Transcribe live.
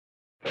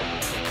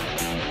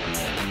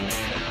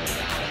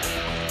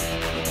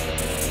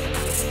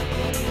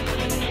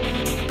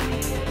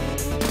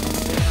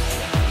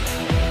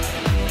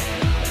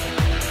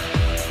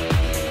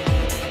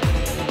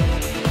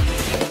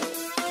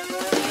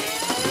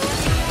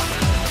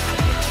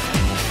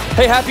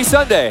Hey, happy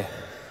Sunday.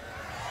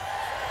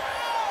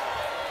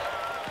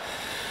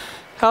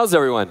 How's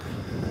everyone?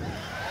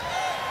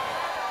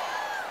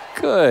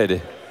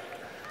 Good.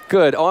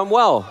 Good. Oh, I'm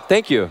well.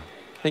 Thank you.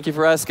 Thank you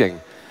for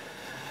asking.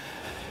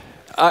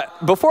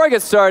 Before I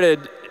get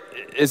started,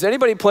 is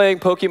anybody playing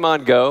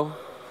Pokemon Go?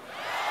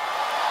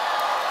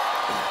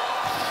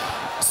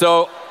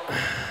 So,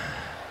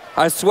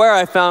 I swear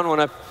I found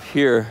one up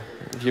here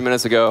a few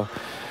minutes ago.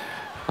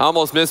 I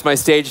almost missed my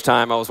stage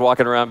time. I was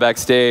walking around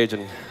backstage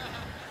and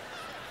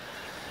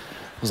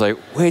I was like,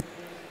 wait.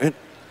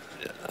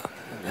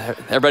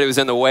 Everybody was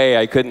in the way.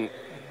 I couldn't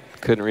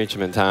reach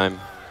them in time.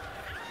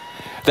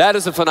 That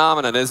is a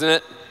phenomenon, isn't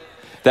it?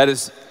 That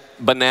is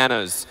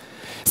bananas.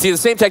 See, the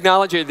same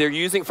technology they're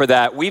using for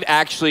that, we've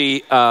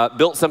actually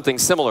built something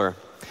similar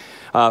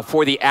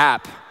for the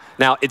app.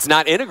 Now, it's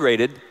not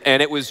integrated,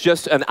 and it was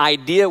just an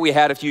idea we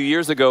had a few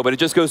years ago, but it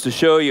just goes to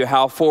show you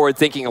how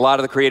forward-thinking a lot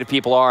of the creative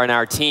people are in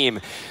our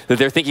team, that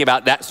they're thinking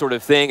about that sort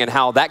of thing and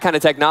how that kind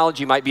of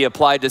technology might be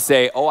applied to,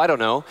 say, oh, I don't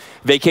know,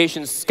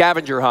 vacation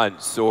scavenger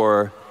hunts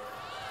or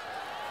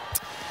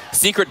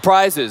secret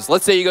prizes.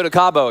 Let's say you go to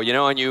Cabo, you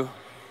know, and you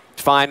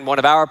find one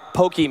of our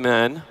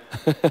Pokemon,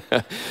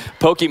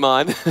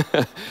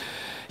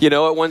 you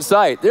know, at one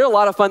site. There are a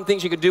lot of fun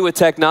things you can do with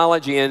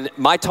technology, and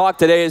my talk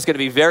today is going to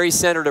be very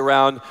centered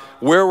around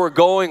where we're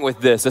going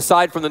with this,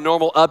 aside from the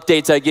normal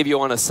updates I give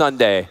you on a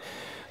Sunday.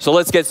 So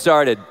let's get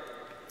started.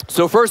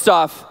 So first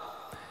off,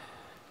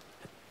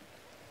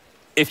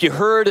 if you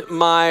heard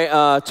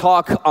my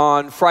talk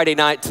on Friday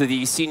night to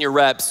the senior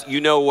reps,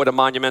 you know what a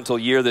monumental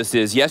year this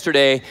is.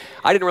 Yesterday,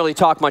 I didn't really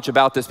talk much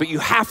about this, but you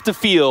have to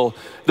feel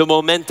the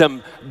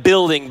momentum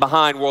building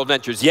behind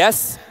WorldVentures.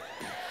 Yes?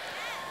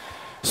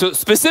 So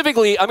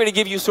specifically, I'm going to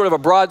give you sort of a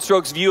broad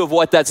strokes view of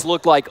what that's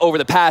looked like over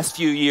the past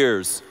few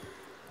years.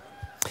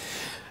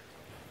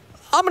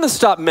 I'm going to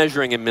stop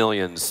measuring in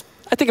millions.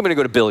 I think I'm going to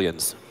go to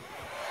billions.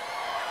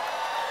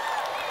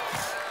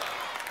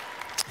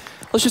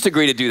 Let's just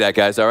agree to do that,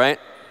 guys, all right?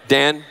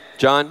 Dan,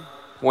 John,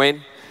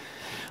 Wayne,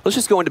 let's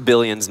just go into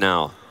billions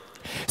now.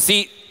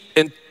 See,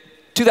 in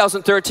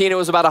 2013, it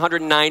was about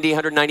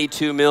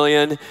 192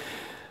 million,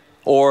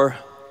 or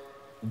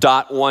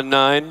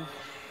 .19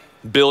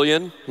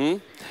 billion.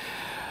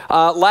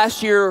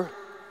 Last year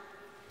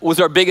was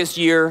our biggest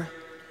year,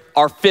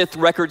 our 5th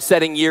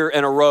record-setting year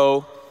in a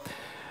row,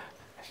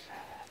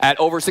 at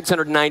over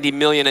 690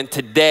 million, and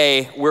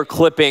today we're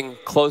clipping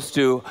close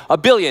to a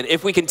billion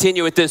if we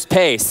continue at this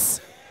pace.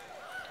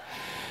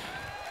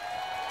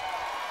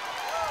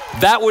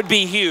 That would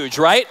be huge,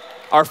 right?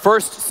 Our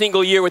first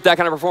single year with that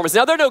kind of performance.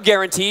 Now, there are no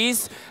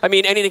guarantees. I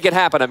mean, anything could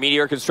happen. A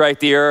meteor could strike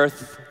the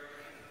earth.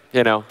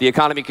 You know, the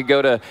economy could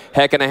go to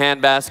heck in a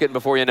handbasket, and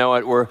before you know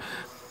it, we're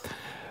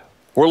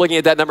looking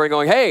at that number and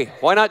going, hey,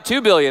 why not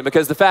 2 billion?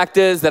 Because the fact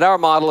is that our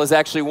model is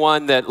actually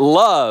one that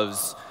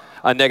loves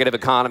a negative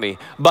economy.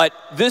 But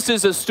this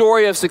is a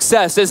story of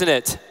success, isn't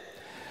it?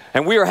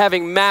 And we are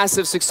having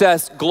massive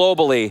success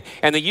globally.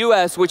 And the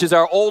US, which is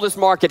our oldest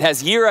market,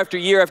 has year after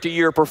year after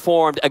year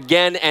performed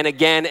again and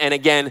again and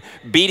again,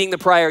 beating the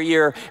prior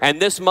year.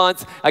 And this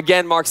month,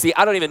 again, marks the,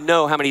 I don't even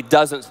know how many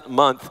dozenth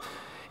month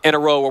in a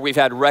row where we've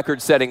had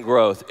record-setting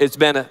growth. It's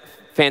been a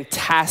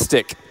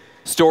fantastic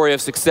story of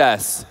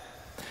success.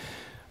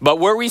 But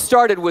where we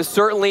started was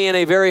certainly in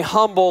a very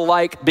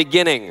humble-like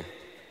beginning.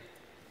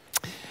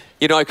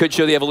 You know, I could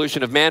show the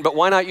evolution of man, but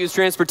why not use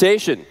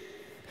transportation?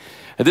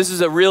 And this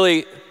is a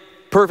really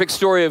perfect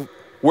story of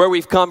where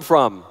we've come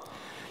from.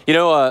 You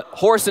know, a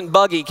horse and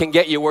buggy can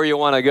get you where you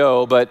want to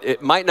go, but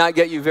it might not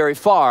get you very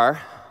far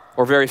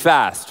or very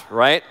fast,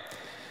 right?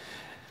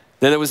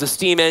 Then there was a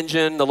steam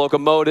engine, the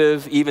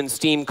locomotive, even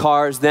steam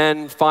cars,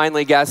 then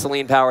finally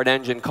gasoline-powered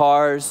engine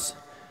cars.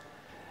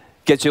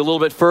 Gets you a little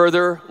bit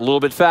further, a little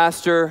bit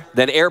faster,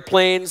 then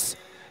airplanes.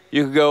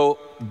 You could go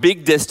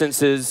big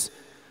distances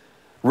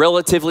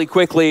relatively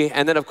quickly,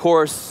 and then, of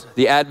course,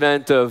 the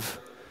advent of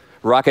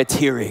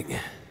rocketeering,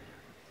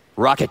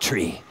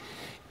 rocketry,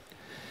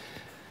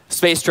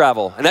 space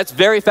travel. And that's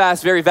very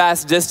fast, very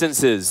vast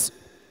distances.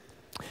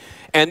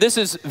 And this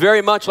is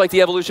very much like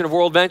the evolution of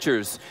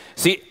WorldVentures.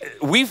 See,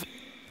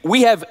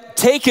 we have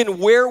taken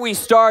where we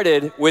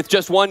started with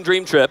just one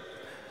dream trip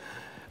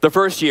the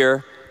first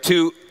year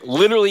to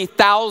literally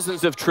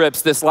thousands of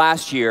trips this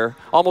last year,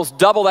 almost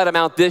double that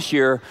amount this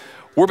year.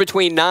 We're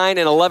between 9,000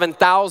 and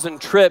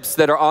 11,000 trips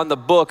that are on the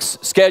books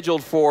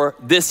scheduled for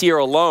this year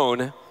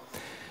alone.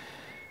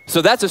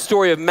 So that's a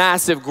story of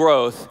massive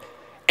growth.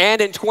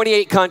 And in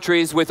 28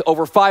 countries with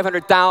over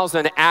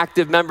 500,000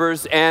 active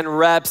members and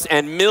reps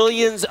and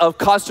millions of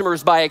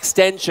customers by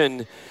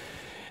extension,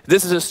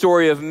 this is a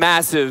story of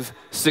massive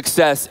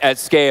success at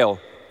scale.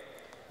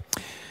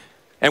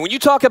 And when you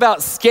talk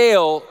about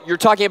scale, you're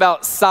talking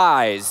about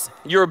size,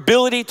 your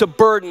ability to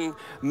burden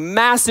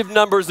massive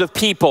numbers of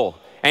people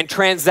and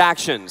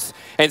transactions.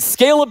 And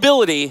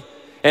scalability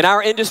in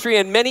our industry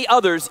and many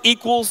others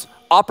equals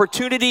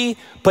opportunity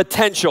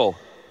potential.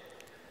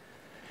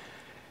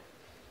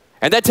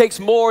 And that takes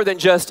more than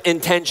just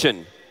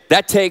intention.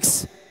 That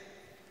takes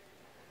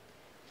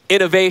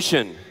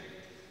innovation.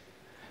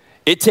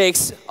 It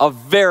takes a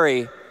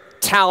very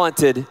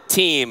talented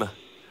team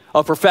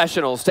of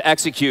professionals to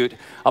execute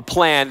a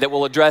plan that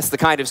will address the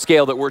kind of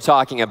scale that we're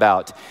talking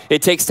about.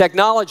 It takes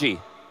technology.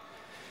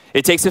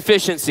 It takes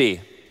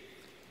efficiency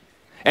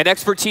and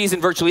expertise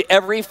in virtually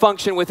every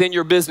function within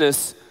your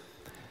business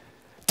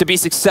to be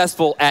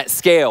successful at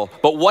scale.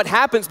 But what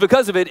happens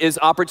because of it is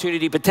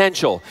opportunity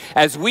potential.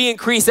 As we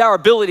increase our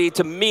ability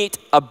to meet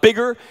a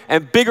bigger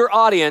and bigger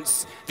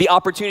audience, the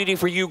opportunity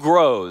for you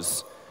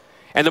grows.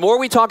 And the more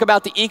we talk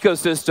about the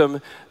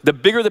ecosystem, the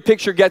bigger the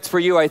picture gets for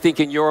you, I think,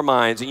 in your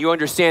minds, and you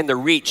understand the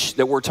reach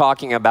that we're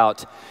talking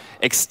about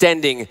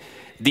extending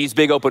these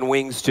big open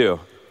wings to.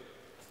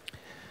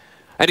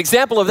 An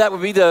example of that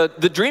would be the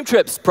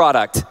DreamTrips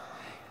product.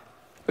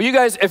 Well, you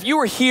guys, if you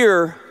were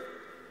here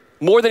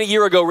more than a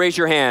year ago, raise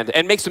your hand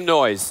and make some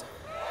noise.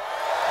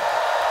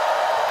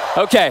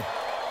 Okay.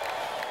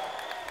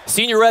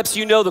 Senior reps,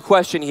 you know the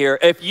question here.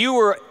 If you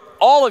were,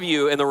 all of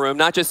you in the room,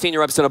 not just senior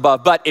reps and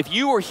above, but if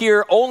you were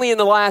here only in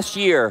the last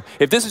year,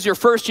 if this is your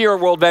first year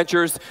at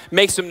WorldVentures,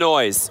 make some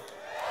noise.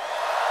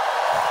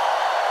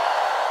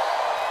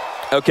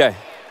 Okay.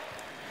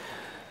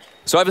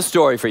 So I have a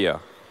story for you.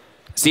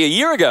 See, a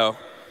year ago,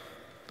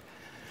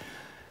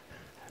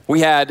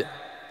 we had,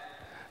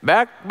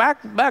 back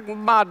in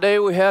my day,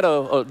 we had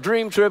a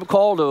dream trip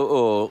called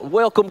a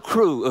Welcome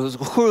Cruise. It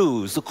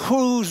was a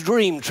cruise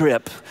dream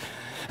trip.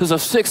 It was a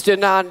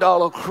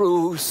 $69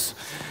 cruise.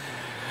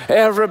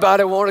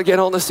 Everybody wanted to get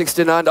on the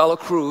 $69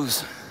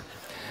 cruise.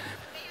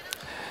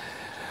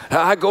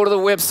 I go to the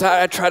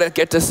website, I try to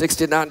get the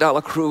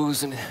 $69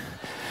 cruise, and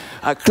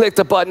I click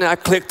the button, I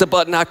click the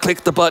button, I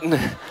click the button.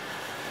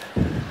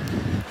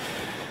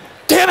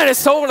 Damn it, it's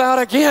sold out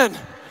again.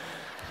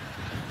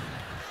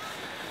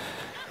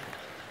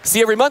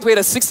 See, every month we had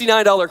a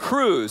 $69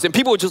 cruise, and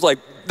people would just like,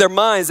 their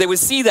minds, they would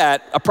see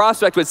that, a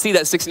prospect would see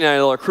that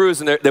 $69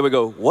 cruise, and they would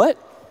go, what?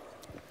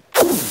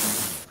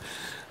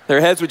 Their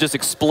heads would just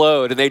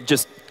explode, and they'd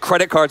just,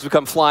 credit cards would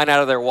come flying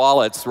out of their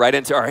wallets right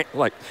into our,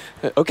 like,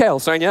 okay, I'll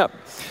sign you up.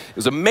 It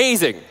was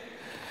amazing.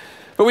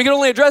 But we could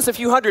only address a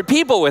few hundred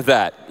people with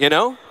that, you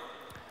know?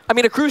 I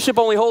mean, a cruise ship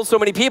only holds so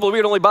many people. We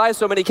could only buy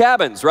so many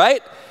cabins,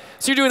 right?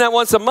 So you're doing that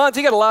once a month.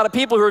 You got a lot of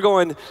people who are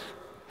going,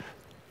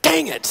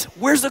 dang it,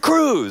 where's the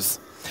cruise?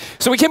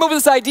 So we came up with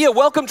this idea,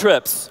 welcome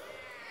trips,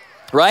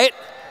 right?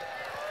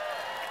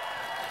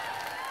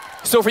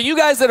 So for you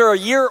guys that are a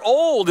year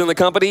old in the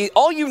company,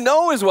 all you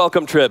know is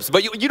welcome trips,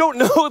 but you don't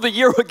know the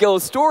year ago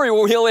story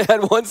where we only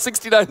had one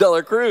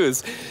 $69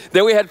 cruise.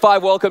 Then we had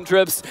 5 welcome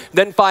trips,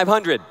 then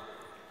 500.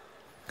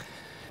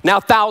 Now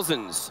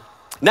thousands.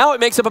 Now it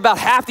makes up about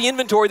half the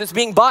inventory that's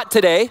being bought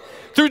today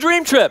through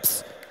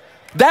DreamTrips.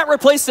 That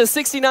replaced a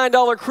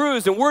 $69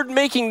 cruise, and we're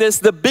making this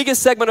the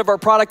biggest segment of our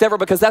product ever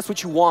because that's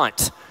what you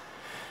want.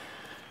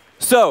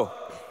 So,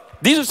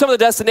 these are some of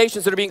the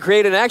destinations that are being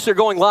created and actually are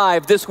going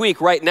live this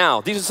week right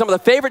now. These are some of the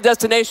favorite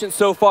destinations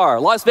so far.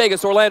 Las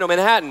Vegas, Orlando,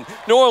 Manhattan,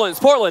 New Orleans,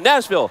 Portland,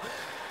 Nashville,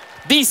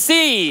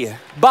 DC,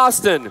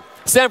 Boston,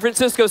 San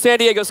Francisco, San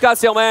Diego,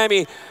 Scottsdale,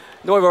 Miami,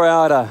 Nuevo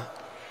Vallarta,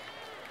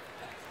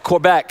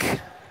 Quebec.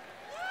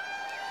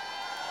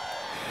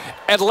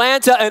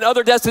 Atlanta and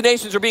other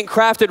destinations are being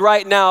crafted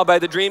right now by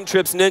the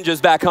DreamTrips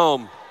ninjas back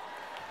home.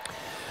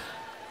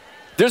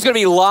 There's going to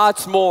be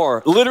lots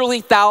more,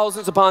 literally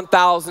thousands upon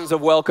thousands of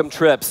welcome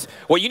trips.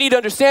 What you need to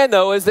understand,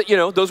 though, is that, you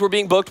know, those were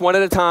being booked one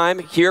at a time,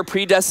 here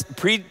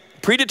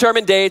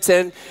predetermined dates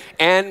and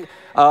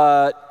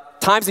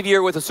times of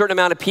year with a certain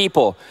amount of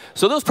people.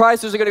 So those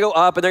prices are going to go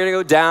up, and they're going to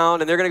go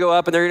down, and they're going to go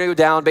up, and they're going to go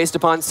down based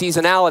upon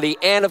seasonality,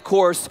 and of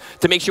course,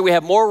 to make sure we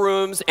have more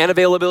rooms and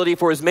availability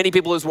for as many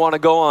people as want to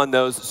go on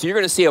those. So you're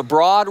going to see a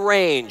broad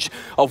range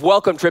of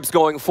welcome trips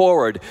going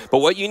forward.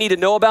 But what you need to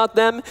know about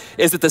them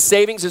is that the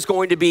savings is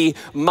going to be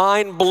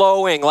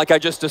mind-blowing, like I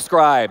just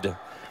described.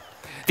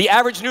 The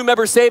average new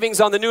member savings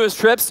on the newest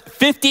trips,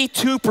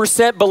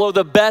 52% below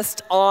the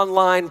best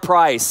online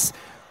price.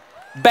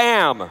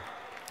 Bam!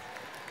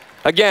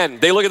 Again,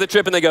 they look at the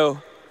trip and they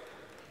go,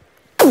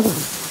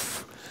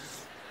 poof.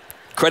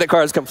 Credit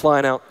cards come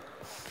flying out.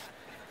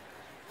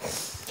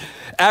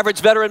 Average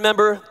veteran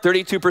member,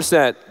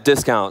 32%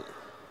 discount.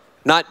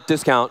 Not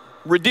discount,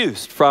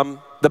 reduced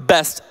from the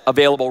best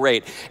available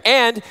rate.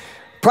 And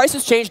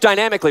prices change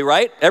dynamically,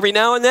 right? Every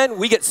now and then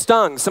we get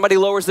stung. Somebody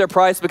lowers their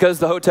price because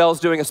the hotel's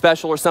doing a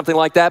special or something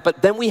like that,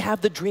 but then we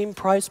have the Dream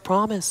Price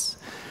Promise,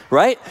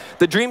 right?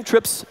 The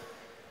DreamTrips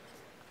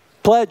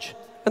Pledge.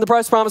 And the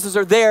price promises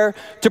are there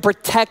to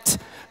protect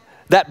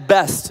that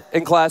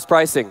best-in-class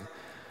pricing.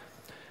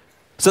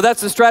 So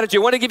that's the strategy. I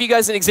want to give you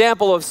guys an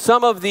example of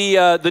some of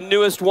the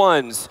newest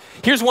ones.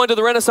 Here's one to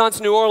the Renaissance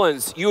New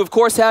Orleans. You, of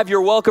course, have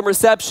your welcome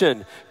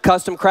reception,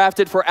 custom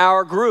crafted for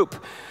our group.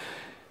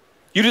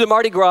 You do the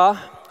Mardi Gras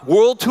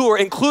World Tour,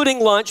 including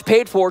lunch,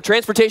 paid for,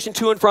 transportation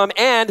to and from,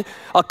 and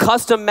a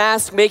custom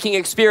mask-making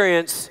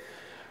experience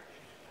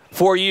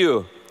for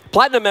you.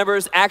 Platinum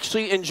members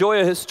actually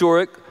enjoy a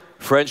historic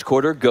French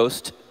Quarter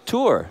ghost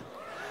tour.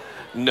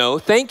 No,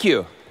 thank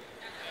you.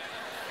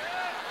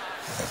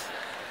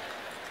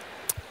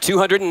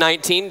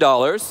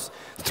 $219,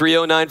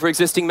 $309 for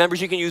existing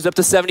members. You can use up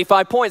to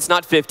 75 points,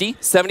 not 50,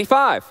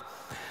 75.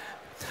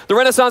 The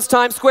Renaissance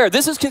Times Square.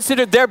 This is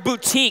considered their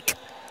boutique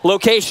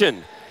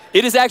location.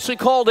 It is actually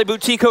called a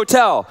boutique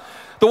hotel.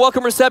 The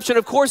welcome reception,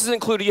 of course, is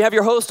included. You have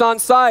your host on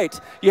site.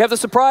 You have the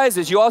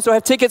surprises. You also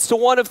have tickets to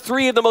one of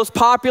 3 of the most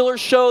popular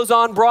shows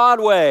on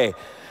Broadway: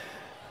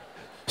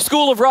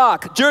 School of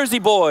Rock, Jersey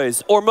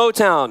Boys, or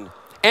Motown.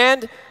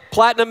 And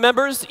platinum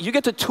members, you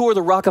get to tour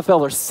the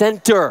Rockefeller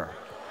Center.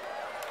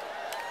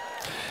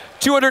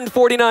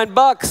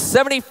 $249,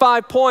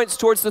 75 points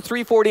towards the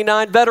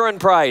 $349 veteran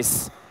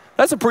price.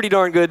 That's a pretty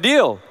darn good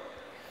deal.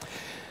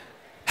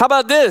 How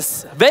about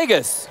this?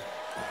 Vegas.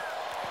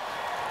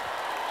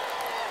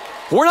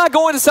 We're not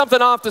going to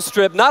something off the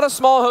strip, not a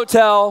small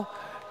hotel.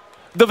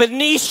 The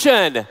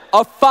Venetian,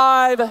 a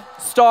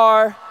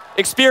 5-star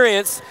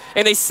experience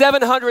in a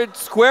 700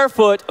 square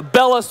foot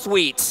Bella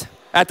Suite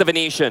at the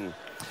Venetian.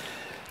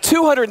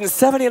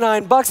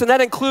 $279, and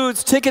that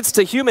includes tickets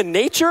to Human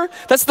Nature.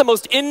 That's the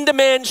most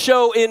in-demand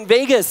show in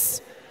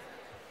Vegas.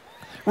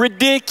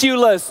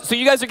 Ridiculous. So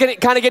you guys are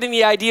kind of getting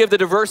the idea of the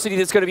diversity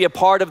that's going to be a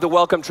part of the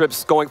welcome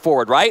trips going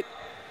forward, right?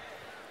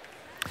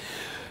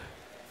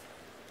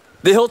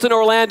 The Hilton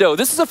Orlando.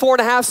 This is a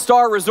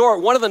 4.5-star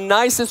resort, one of the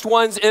nicest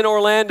ones in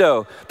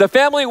Orlando. The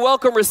family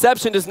welcome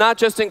reception does not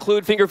just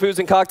include finger foods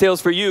and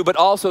cocktails for you, but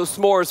also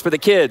s'mores for the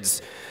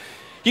kids.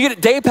 You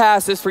get day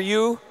passes for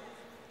you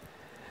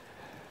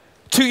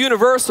to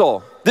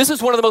Universal. This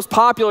is one of the most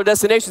popular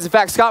destinations. In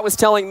fact, Scott was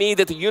telling me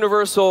that the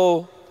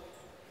Universal,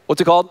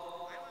 what's it called?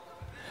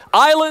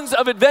 Islands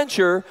of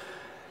Adventure,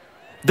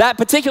 that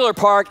particular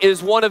park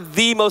is one of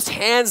the most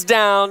hands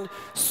down,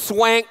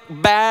 swank,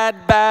 bad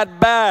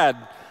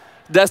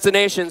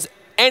destinations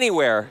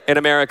anywhere in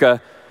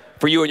America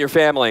for you and your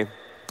family.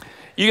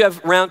 You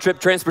have round trip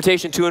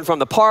transportation to and from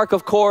the park,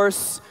 of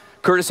course,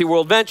 courtesy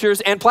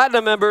WorldVentures, and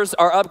platinum members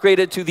are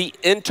upgraded to the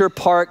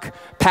Interpark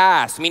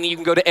Pass, meaning you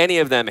can go to any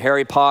of them,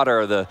 Harry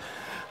Potter,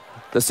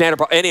 the Santa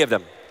Park, any of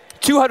them.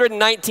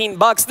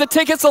 $219, the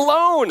tickets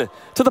alone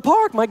to the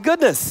park, my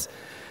goodness.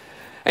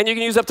 And you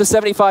can use up to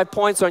 75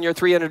 points on your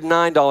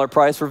 $309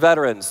 price for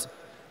veterans.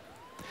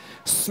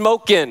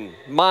 Smokin',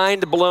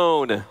 mind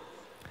blown.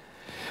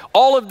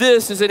 All of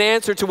this is an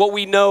answer to what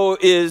we know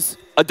is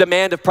a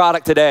demand of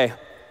product today.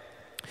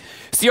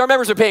 See, our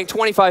members are paying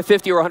 $25,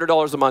 $50, or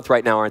 $100 a month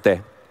right now, aren't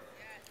they?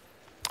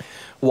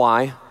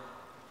 Why?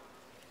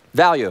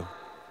 Value.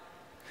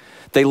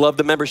 They love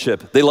the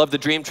membership. They love the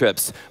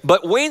DreamTrips.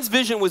 But Wayne's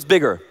vision was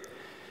bigger.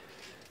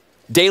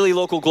 Daily,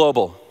 local,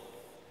 global.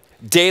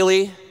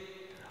 Daily,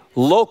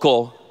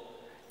 local,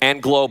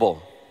 and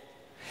global.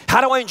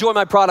 How do I enjoy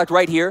my product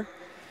right here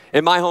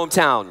in my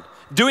hometown?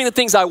 Doing the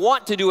things I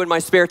want to do in my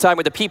spare time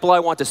with the people I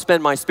want to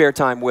spend my spare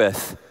time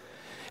with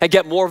and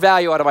get more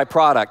value out of my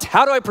product.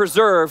 How do I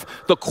preserve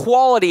the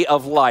quality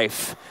of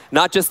life,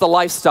 not just the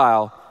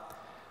lifestyle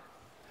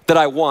that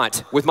I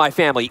want with my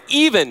family?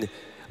 Even,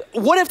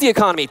 what if the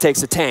economy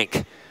takes a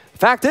tank?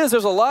 Fact is,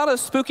 there's a lot of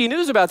spooky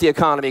news about the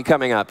economy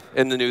coming up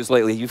in the news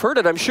lately. You've heard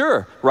it, I'm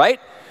sure, right?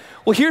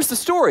 Well, here's the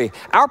story.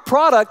 Our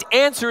product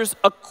answers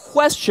a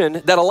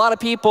question that a lot of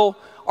people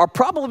are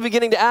probably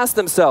beginning to ask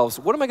themselves.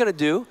 What am I going to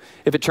do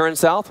if it turns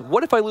south?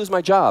 What if I lose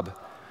my job?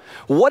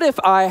 What if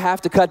I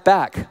have to cut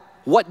back?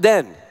 What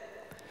then?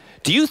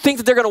 Do you think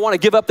that they're going to want to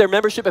give up their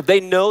membership if they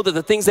know that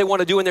the things they want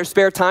to do in their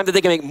spare time, that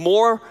they can make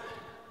more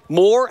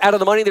out of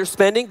the money they're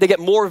spending? They get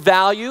more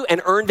value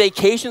and earn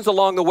vacations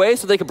along the way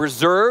so they can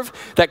preserve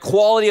that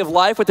quality of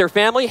life with their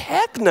family?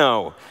 Heck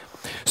no.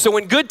 So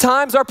in good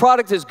times, our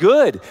product is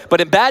good.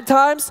 But in bad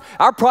times,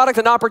 our product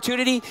and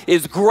opportunity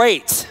is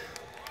great.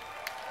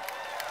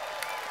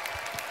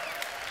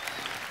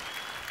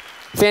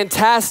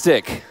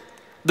 Fantastic.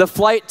 The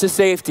flight to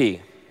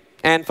safety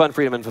and fun,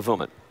 freedom, and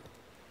fulfillment.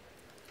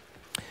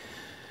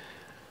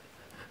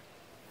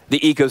 The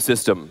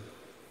ecosystem.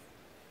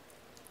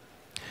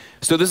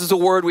 So this is a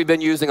word we've been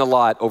using a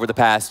lot over the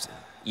past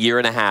year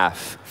and a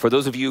half. For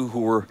those of you who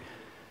were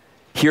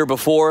here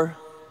before,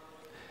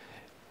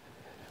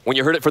 when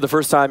you heard it for the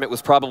first time, it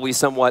was probably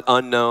somewhat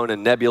unknown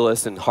and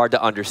nebulous and hard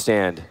to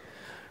understand.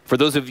 For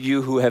those of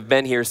you who have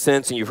been here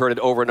since and you've heard it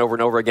over and over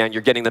and over again,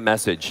 you're getting the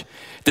message.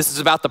 This is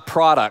about the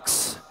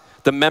products,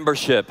 the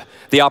membership,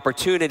 the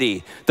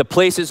opportunity, the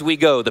places we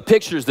go, the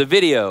pictures, the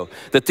video,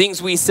 the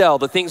things we sell,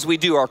 the things we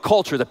do, our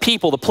culture, the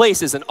people, the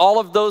places, and all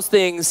of those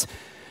things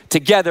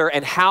together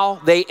and how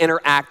they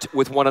interact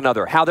with one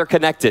another, how they're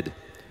connected,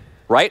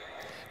 right?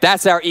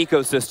 That's our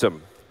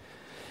ecosystem.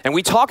 And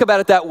we talk about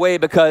it that way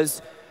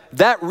because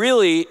that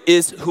really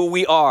is who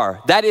we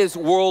are. That is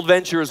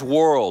WorldVentures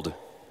world.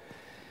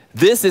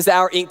 This is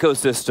our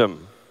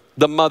ecosystem,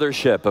 the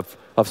mothership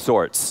of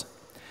sorts.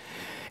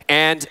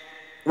 And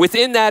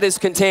within that is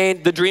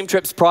contained the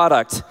DreamTrips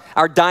product,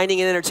 our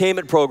dining and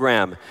entertainment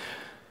program,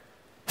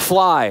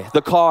 Fly,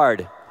 the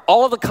card,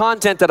 all of the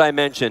content that I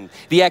mentioned,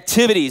 the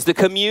activities, the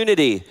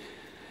community,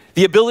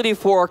 the ability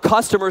for our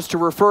customers to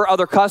refer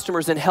other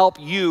customers and help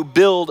you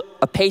build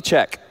a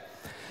paycheck.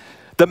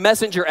 The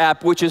Messenger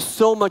app, which is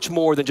so much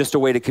more than just a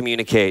way to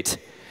communicate.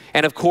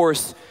 And of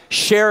course,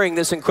 sharing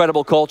this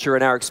incredible culture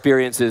and our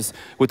experiences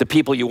with the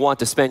people you want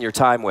to spend your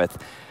time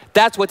with.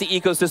 That's what the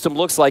ecosystem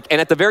looks like.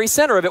 And at the very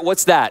center of it,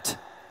 what's that?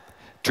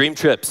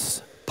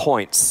 DreamTrips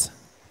points.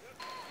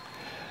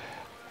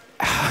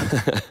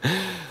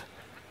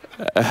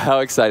 How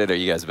excited are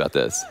you guys about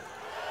this?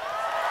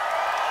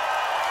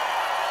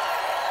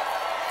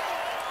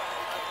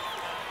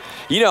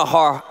 You know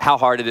how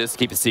hard it is to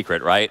keep a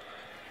secret, right?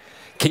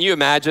 Can you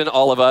imagine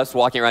all of us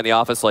walking around the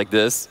office like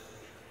this?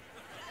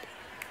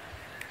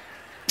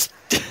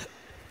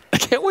 I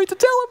can't wait to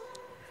tell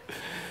him.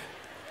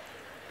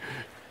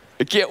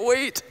 I can't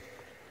wait.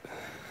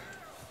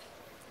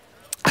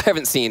 I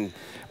haven't seen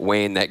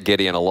Wayne that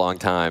giddy in a long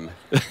time.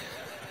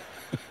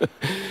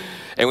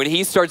 And when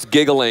he starts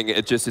giggling,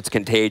 it's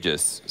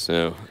contagious.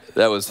 So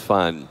that was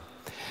fun.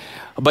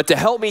 But to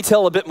help me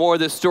tell a bit more of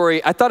this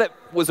story, I thought it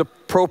was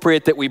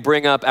appropriate that we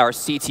bring up our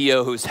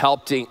CTO who's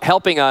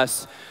helping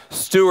us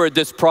steward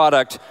this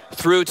product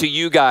through to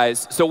you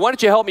guys. So why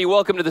don't you help me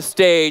welcome to the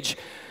stage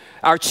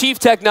our Chief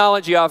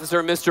Technology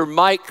Officer, Mr.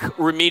 Mike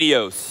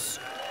Remedios.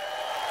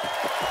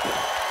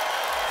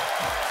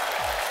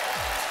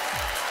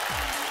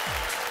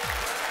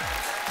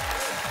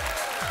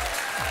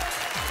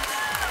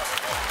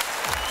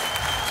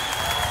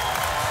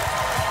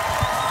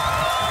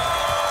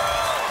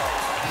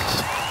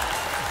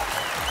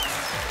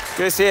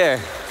 Good to see you.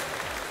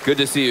 Good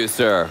to see you,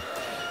 sir.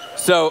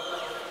 So,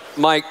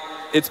 Mike,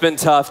 it's been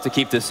tough to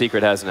keep this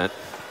secret, hasn't it?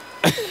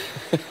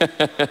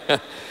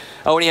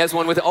 Oh, and he has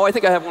one with, I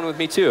think I have one with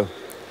me too.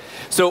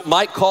 So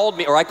Mike called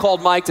me, or I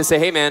called Mike to say,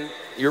 hey man,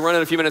 you're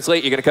running a few minutes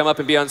late. You're gonna come up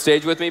and be on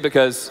stage with me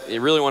because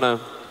you really wanna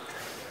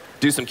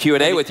do some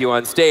Q&A with you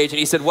on stage. And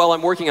he said, well,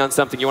 I'm working on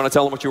something. You wanna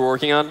tell him what you were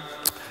working on?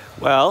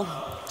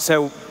 Well,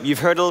 so you've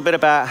heard a little bit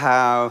about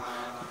how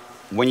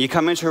when you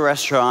come into a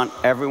restaurant,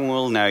 everyone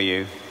will know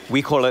you.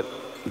 We call it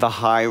the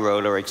high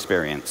roller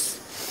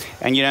experience.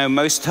 And you know,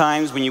 most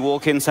times when you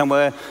walk in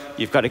somewhere,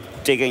 you've got to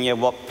dig in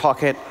your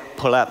pocket,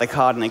 pull out the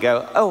card, and they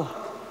go, oh,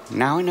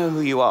 now I know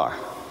who you are.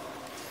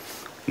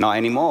 Not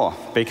anymore,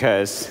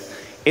 because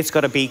it's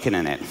got a beacon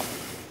in it.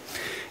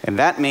 And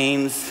that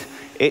means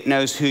it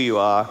knows who you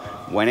are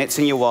when it's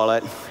in your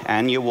wallet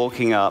and you're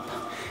walking up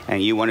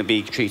and you want to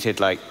be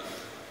treated like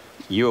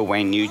you're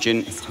Wayne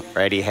Nugent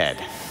or Eddie Head.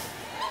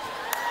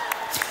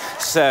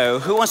 So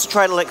who wants to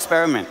try a little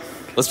experiment?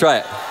 Let's try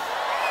it.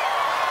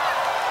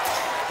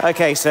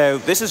 Okay, so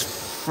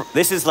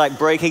this is like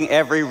breaking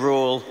every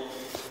rule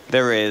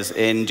there is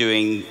in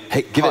doing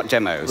hot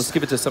demos. Let's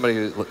give it to somebody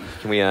who,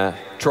 can we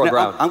throw it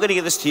around? I'm going to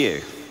give this to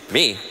you.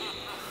 Me?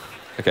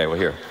 Okay, well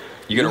here.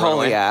 You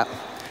hold the app.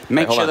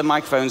 Make sure the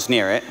microphone's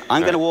near it.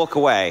 I'm going to walk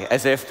away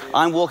as if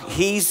I'm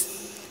walking.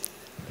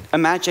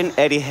 Imagine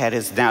Eddie Head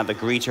is now the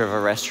greeter of a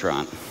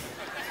restaurant.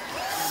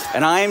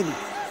 And I'm...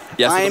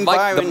 Yes,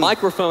 yeah, so the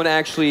microphone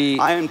actually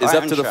is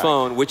up to the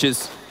phone, which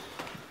is...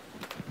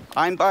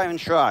 I'm Byron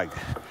Shrug,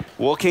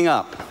 walking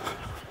up.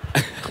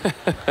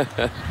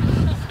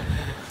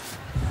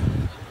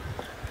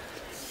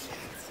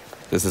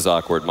 This is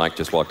awkward. Mike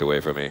just walked away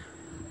from me.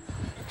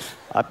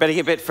 I better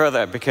get a bit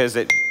further because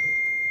it...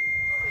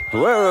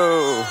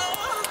 Whoa!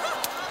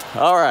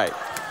 All right,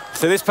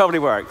 so this probably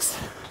works.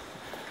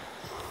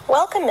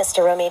 Welcome,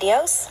 Mr.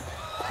 Remedios.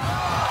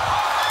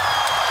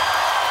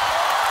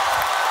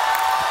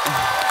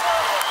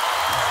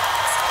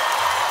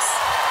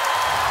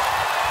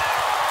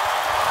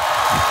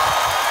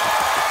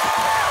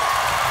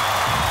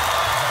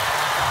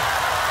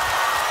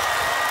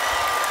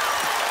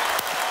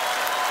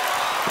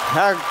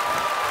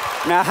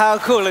 Now, how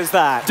cool is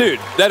that? Dude,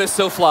 that is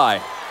so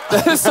fly.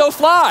 That is so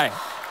fly.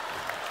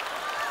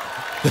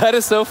 That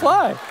is so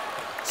fly.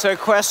 So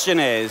question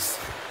is,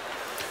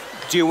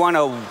 do you want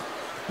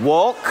to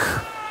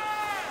walk,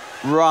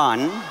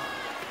 run,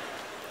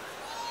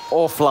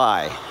 or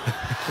fly?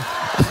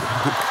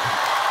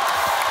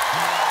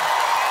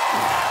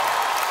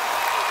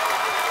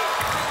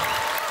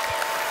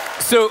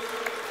 So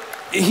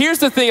here's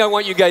the thing I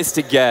want you guys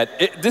to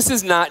get. This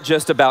is not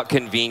just about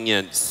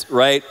convenience,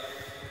 right?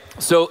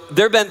 So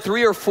there have been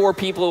 3 or 4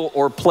 people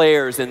or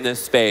players in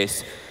this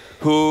space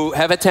who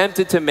have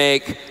attempted to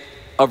make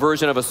a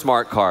version of a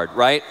smart card,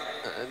 right?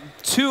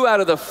 2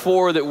 out of the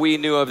 4 that we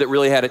knew of that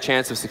really had a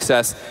chance of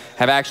success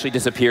have actually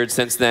disappeared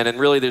since then. And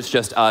really, there's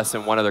just us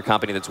and one other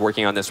company that's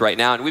working on this right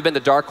now. And we've been the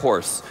dark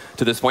horse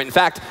to this point. In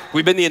fact,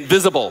 we've been the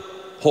invisible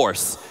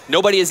horse.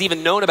 Nobody has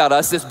even known about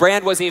us. This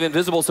brand wasn't even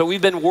visible. So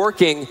we've been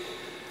working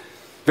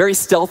very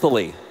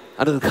stealthily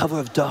under the cover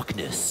of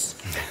darkness.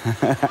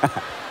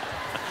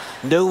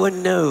 No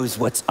one knows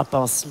what's up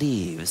our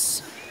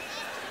sleeves.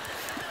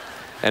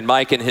 And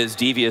Mike and his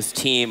devious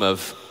team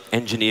of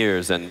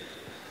engineers and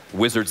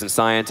wizards and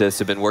scientists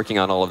have been working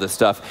on all of this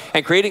stuff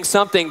and creating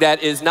something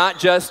that is not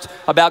just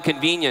about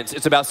convenience.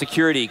 It's about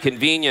security,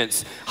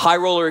 convenience, high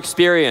roller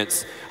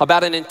experience,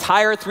 about an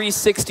entire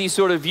 360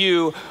 sort of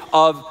view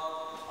of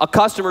a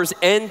customer's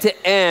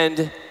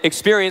end-to-end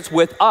experience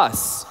with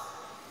us.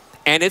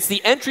 And it's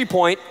the entry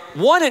point,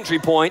 one entry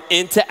point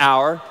into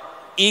our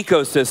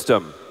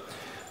ecosystem.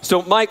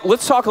 So, Mike,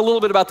 let's talk a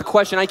little bit about the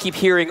question I keep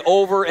hearing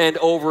over and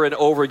over and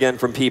over again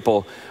from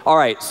people. All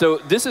right, so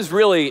this is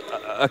really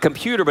a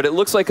computer, but it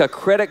looks like a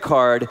credit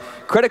card.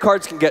 Credit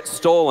cards can get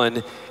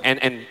stolen,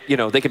 and you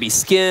know, they can be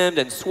skimmed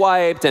and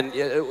swiped. And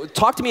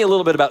talk to me a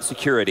little bit about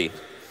security.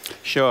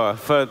 Sure.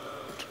 For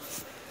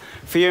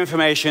your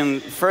information,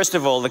 first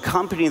of all, the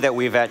company that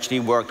we've actually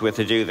worked with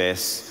to do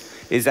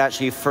this is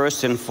actually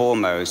first and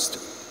foremost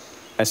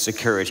a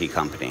security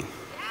company.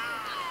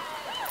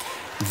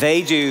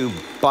 They do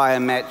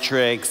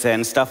biometrics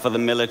and stuff for the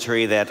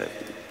military that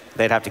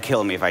they'd have to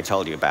kill me if I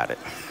told you about it.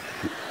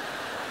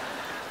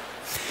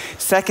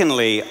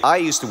 Secondly, I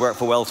used to work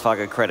for Wells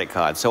Fargo credit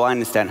cards, so I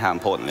understand how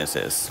important this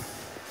is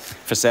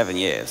for 7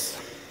 years.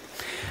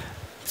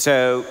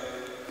 So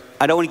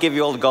I don't want to give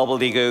you all the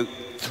gobbledygook.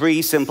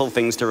 3 simple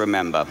things to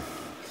remember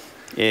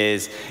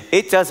is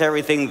it does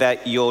everything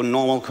that your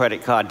normal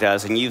credit card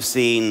does, and you've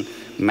seen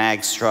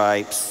mag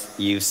stripes,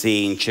 you've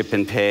seen chip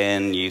and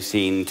pin, you've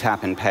seen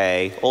tap and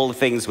pay, all the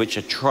things which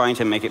are trying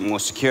to make it more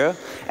secure.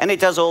 And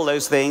it does all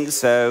those things,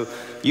 so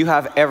you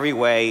have every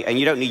way, and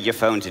you don't need your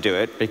phone to do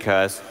it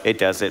because it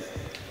does it.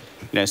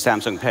 You know,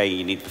 Samsung Pay,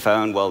 you need the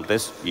phone. Well,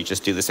 this, you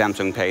just do the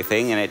Samsung Pay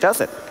thing, and it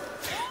does it.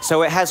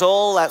 So it has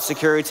all that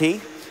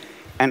security,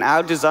 and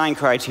our design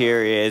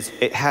criteria is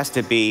it has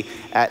to be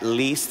at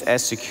least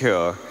as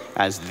secure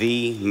as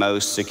the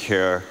most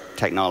secure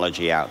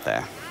technology out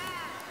there.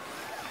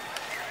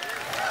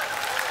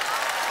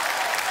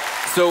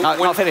 So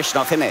not finished,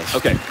 not finished.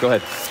 OK, go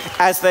ahead.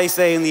 As they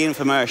say in the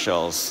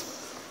infomercials,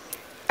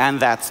 and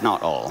that's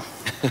not all.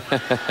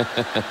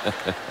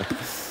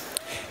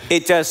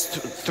 It does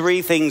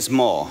 3 things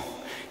more.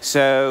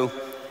 So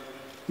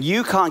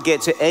you can't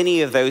get to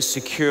any of those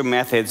secure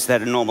methods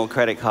that a normal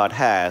credit card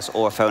has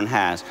or a phone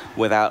has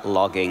without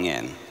logging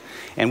in.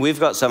 And we've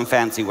got some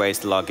fancy ways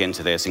to log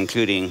into this,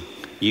 including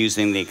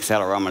using the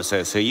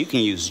accelerometer. So you can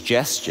use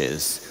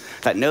gestures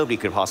that nobody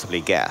could possibly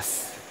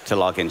guess to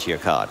log into your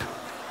card.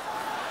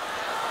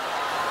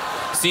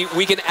 See,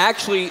 we can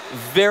actually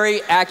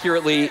very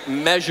accurately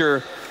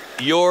measure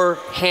your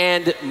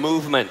hand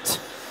movement.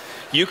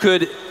 You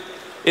could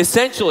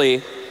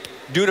essentially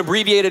do an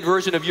abbreviated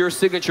version of your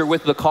signature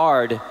with the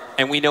card,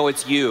 and we know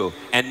it's you.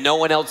 And no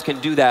one else can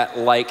do that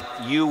like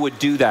you would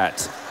do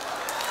that.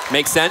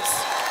 Make sense?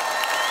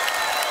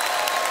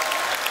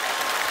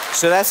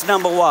 So that's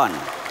number 1.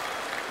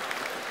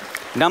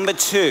 Number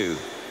 2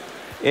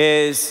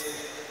 is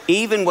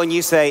even when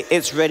you say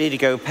it's ready to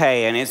go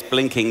pay and it's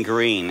blinking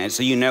green, and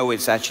so you know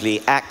it's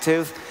actually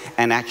active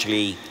and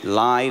actually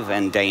live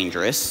and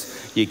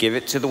dangerous, you give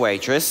it to the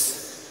waitress.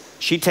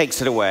 She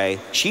takes it away.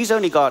 She's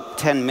only got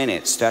 10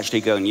 minutes to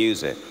actually go and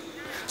use it.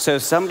 So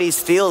if somebody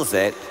steals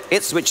it,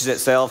 it switches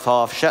itself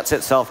off, shuts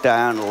itself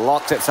down,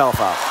 locks itself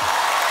up.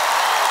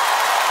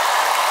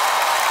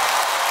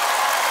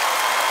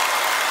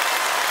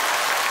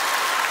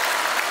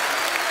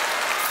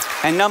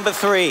 And number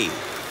 3,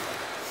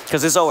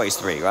 because there's always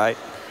 3, right?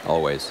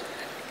 Always.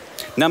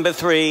 Number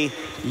 3,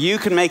 you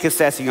can make a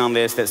setting on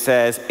this that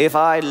says, if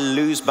I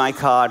lose my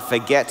card,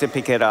 forget to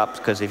pick it up,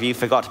 because if you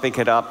forgot to pick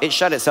it up, it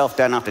shut itself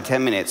down after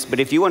 10 minutes.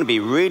 But if you want to be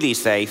really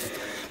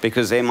safe,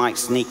 because they might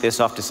sneak this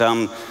off to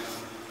some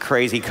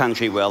crazy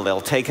country where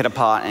they'll take it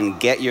apart and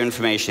get your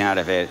information out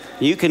of it,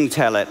 you can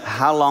tell it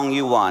how long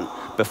you want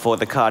before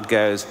the card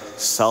goes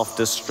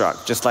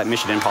self-destruct, just like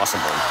Mission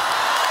Impossible.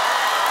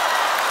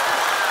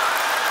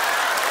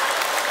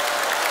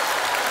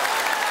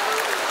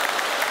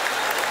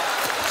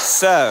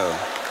 So,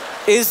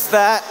 is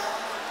that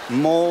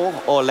more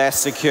or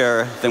less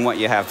secure than what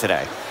you have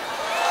today?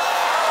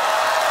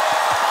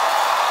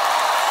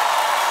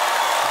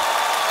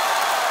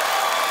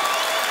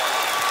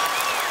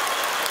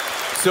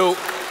 So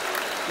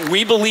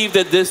we believe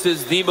that this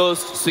is the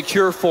most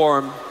secure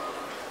form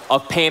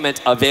of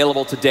payment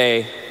available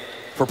today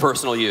for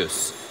personal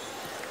use.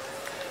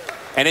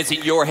 And it's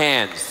in your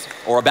hands,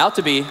 or about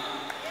to be.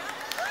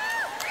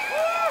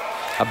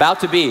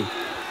 About to be.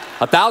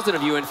 1,000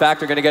 of you, in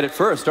fact, are going to get it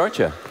first, aren't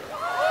you?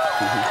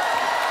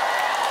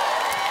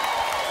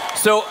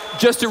 So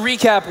just to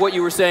recap what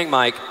you were saying,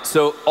 Mike,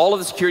 so all of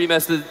the security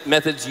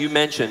methods you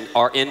mentioned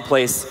are in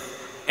place,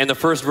 and the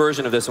first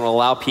version of this will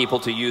allow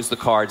people to use the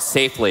card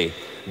safely.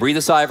 Breathe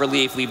a sigh of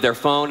relief, leave their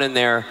phone in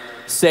their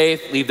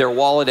safe, leave their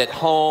wallet at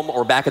home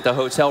or back at the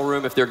hotel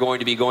room if they're going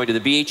to be going to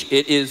the beach.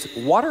 It is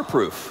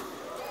waterproof,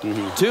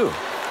 too.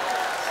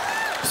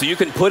 So you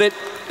can put it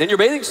in your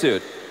bathing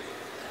suit.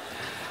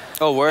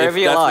 Oh, wherever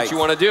you like. If that's what you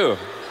want to do.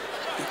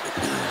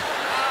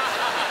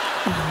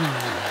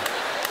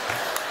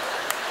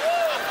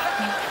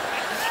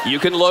 You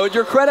can load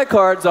your credit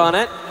cards on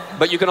it,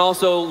 but you can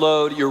also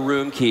load your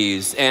room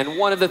keys. And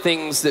one of the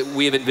things that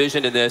we have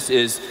envisioned in this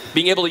is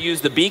being able to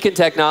use the beacon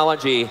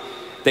technology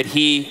that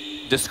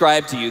he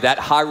described to you, that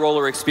high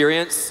roller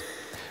experience,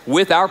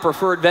 with our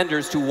preferred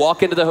vendors to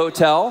walk into the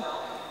hotel.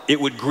 It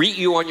would greet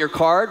you on your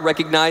card,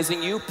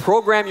 recognizing you,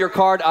 program your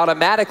card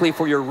automatically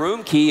for your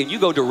room key, and you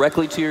go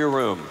directly to your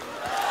room.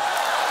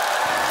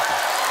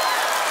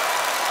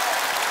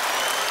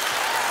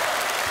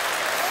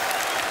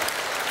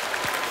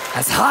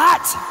 That's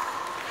hot.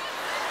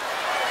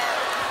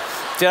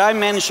 Did I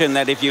mention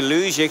that if you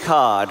lose your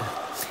card,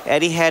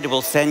 Eddie Head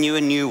will send you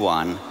a new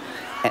one?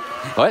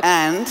 What?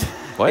 And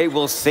what? It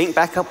will sync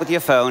back up with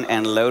your phone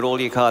and load all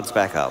your cards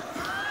back up.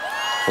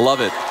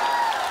 Love it.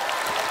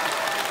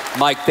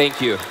 Mike,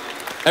 thank you.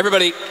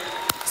 Everybody,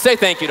 say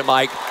thank you to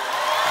Mike.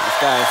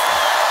 Thanks, guys.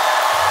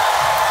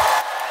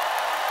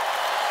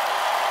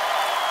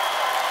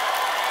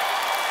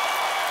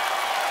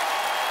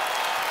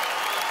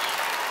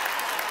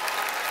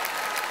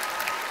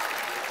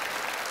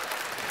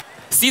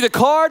 See, the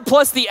card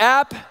plus the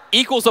app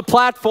equals a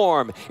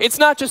platform. It's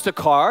not just a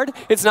card,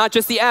 it's not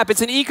just the app, it's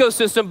an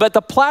ecosystem, but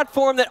the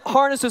platform that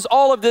harnesses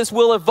all of this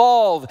will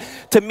evolve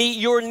to meet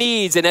your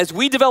needs. And as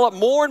we develop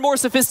more and more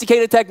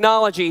sophisticated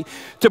technology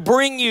to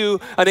bring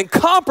you an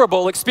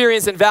incomparable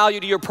experience and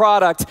value to your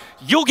product,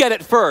 you'll get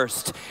it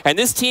first. And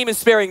this team is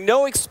sparing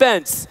no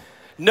expense,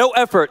 no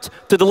effort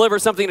to deliver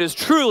something that is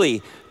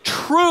truly,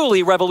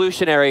 truly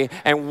revolutionary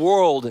and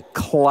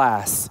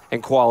world-class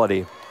in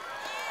quality.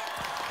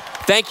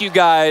 Thank you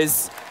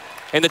guys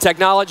in the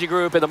technology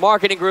group and the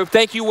marketing group.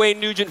 Thank you, Wayne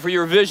Nugent, for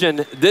your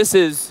vision. This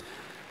is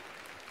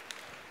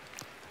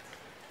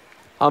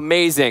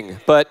amazing.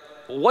 But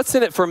what's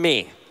in it for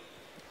me?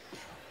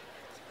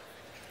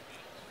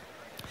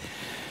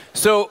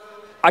 So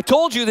I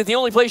told you that the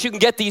only place you can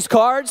get these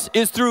cards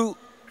is through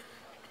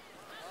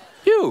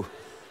you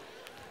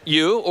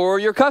or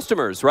your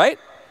customers, right?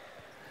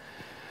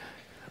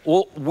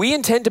 Well, we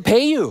intend to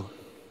pay you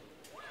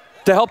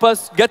to help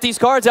us get these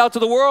cards out to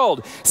the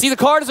world. See, the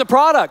card is a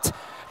product,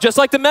 just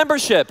like the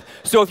membership.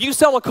 So if you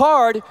sell a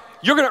card,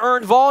 you're going to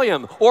earn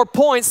volume or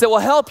points that will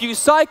help you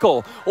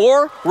cycle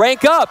or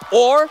rank up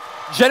or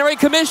generate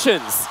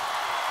commissions.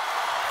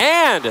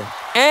 And, in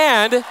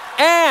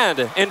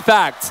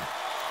fact.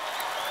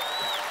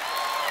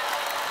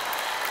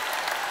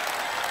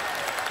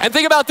 And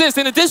think about this.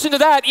 In addition to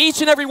that,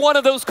 each and every one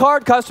of those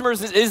card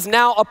customers is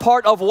now a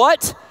part of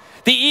what?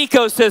 The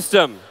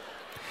ecosystem.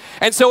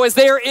 And so as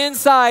they are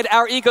inside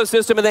our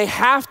ecosystem and they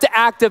have to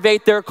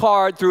activate their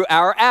card through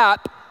our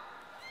app,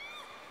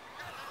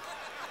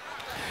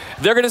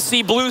 they're going to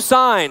see blue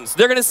signs.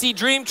 They're going to see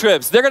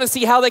DreamTrips. They're going to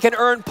see how they can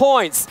earn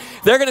points.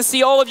 They're going to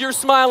see all of your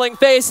smiling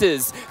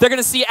faces. They're going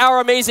to see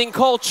our amazing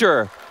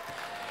culture.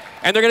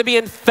 And they're going to be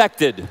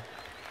infected.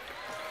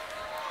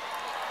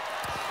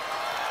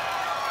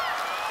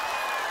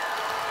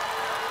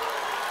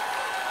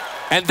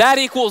 And that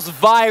equals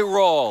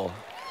viral.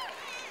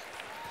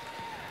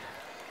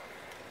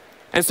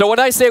 And so when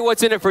I say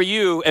what's in it for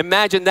you,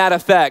 imagine that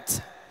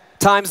effect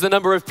times the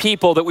number of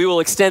people that we will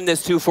extend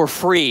this to for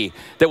free,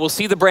 that will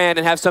see the brand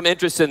and have some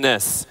interest in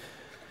this.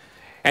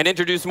 And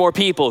introduce more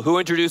people, who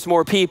introduce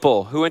more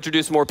people, who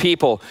introduce more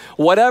people.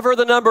 Whatever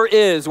the number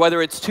is,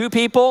 whether it's 2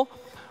 people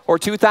or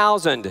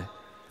 2,000,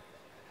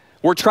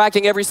 we're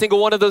tracking every single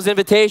one of those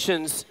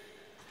invitations.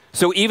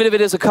 So even if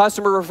it is a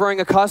customer referring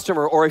a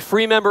customer, or a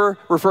free member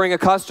referring a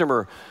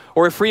customer,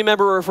 or a free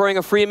member referring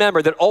a free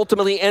member, that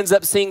ultimately ends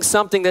up seeing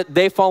something that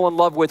they fall in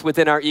love with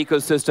within our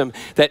ecosystem,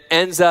 that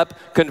ends up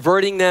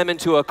converting them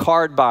into a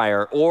card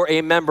buyer, or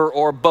a member,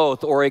 or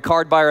both, or a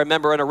card buyer, a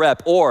member, and a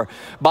rep, or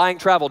buying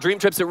travel,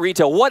 DreamTrips at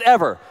retail,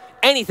 whatever,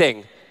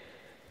 anything.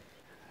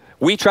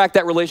 We track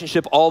that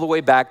relationship all the way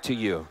back to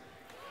you.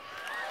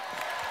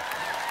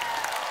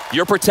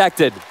 You're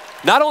protected.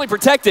 Not only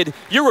protected,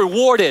 you're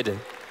rewarded.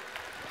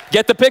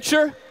 Get the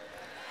picture?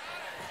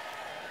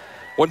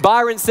 When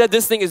Byron said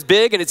this thing is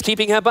big and it's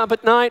keeping him up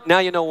at night, now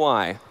you know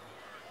why.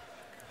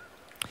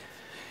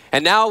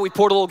 And now we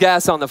poured a little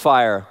gas on the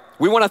fire.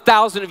 We want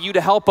 1,000 of you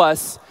to help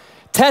us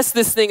test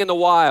this thing in the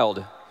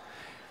wild.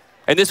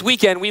 And this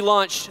weekend we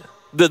launched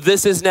the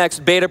This Is Next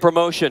beta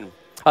promotion.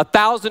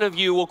 1,000 of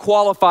you will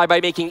qualify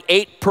by making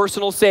 8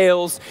 personal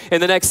sales in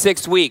the next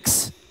 6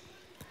 weeks.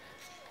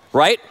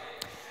 Right?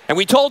 And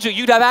we told you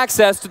you'd have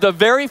access to the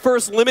very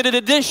first limited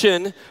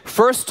edition,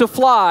 first to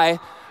fly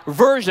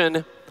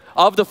version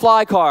of the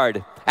Fly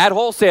card at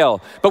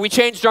wholesale. But we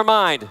changed our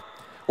mind.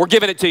 We're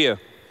giving it to you.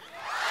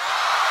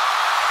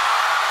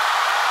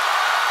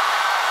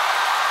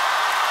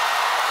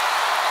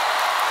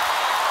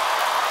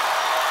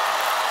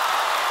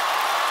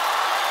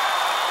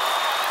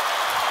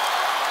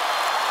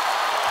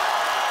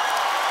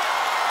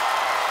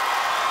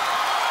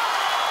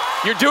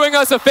 You're doing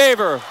us a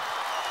favor.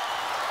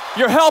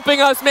 You're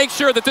helping us make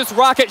sure that this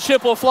rocket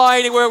ship will fly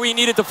anywhere we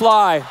need it to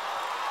fly.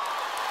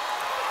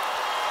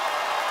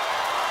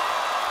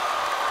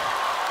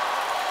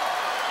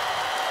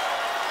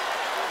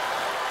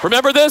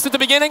 Remember this at the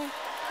beginning?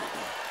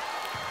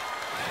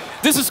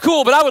 This is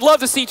cool, but I would love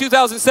to see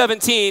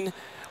 2017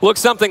 look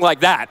something like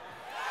that.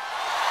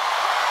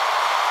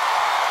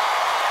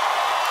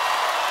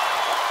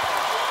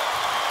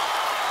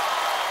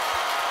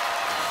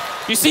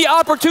 You see,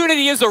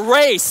 opportunity is a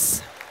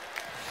race.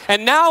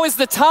 And now is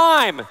the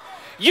time.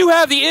 You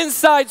have the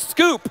inside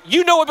scoop.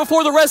 You know it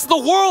before the rest of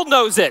the world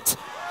knows it.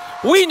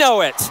 We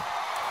know it.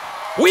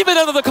 We've been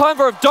under the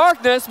cover of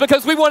darkness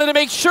because we wanted to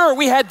make sure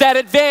we had that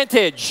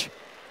advantage.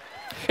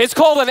 It's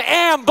called an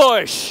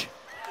ambush.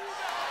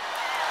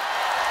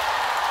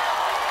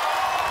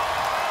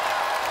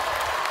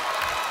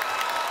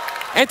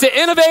 And to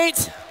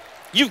innovate,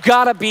 you've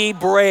got to be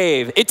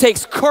brave. It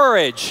takes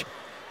courage.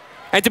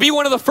 And to be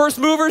one of the first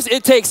movers,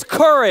 it takes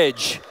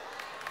courage.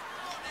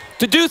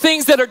 To do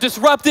things that are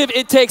disruptive,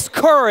 it takes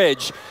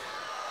courage.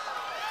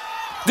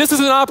 This is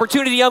an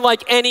opportunity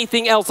unlike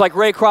anything else, like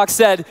Ray Kroc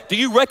said. Do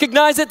you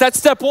recognize it? That's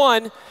step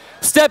one.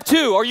 Step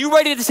two, are you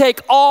ready to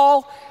take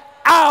all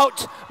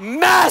out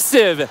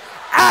massive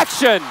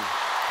action?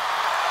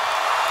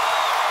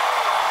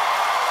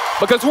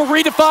 Because we're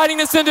redefining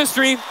this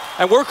industry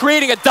and we're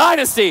creating a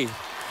dynasty.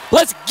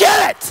 Let's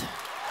get it!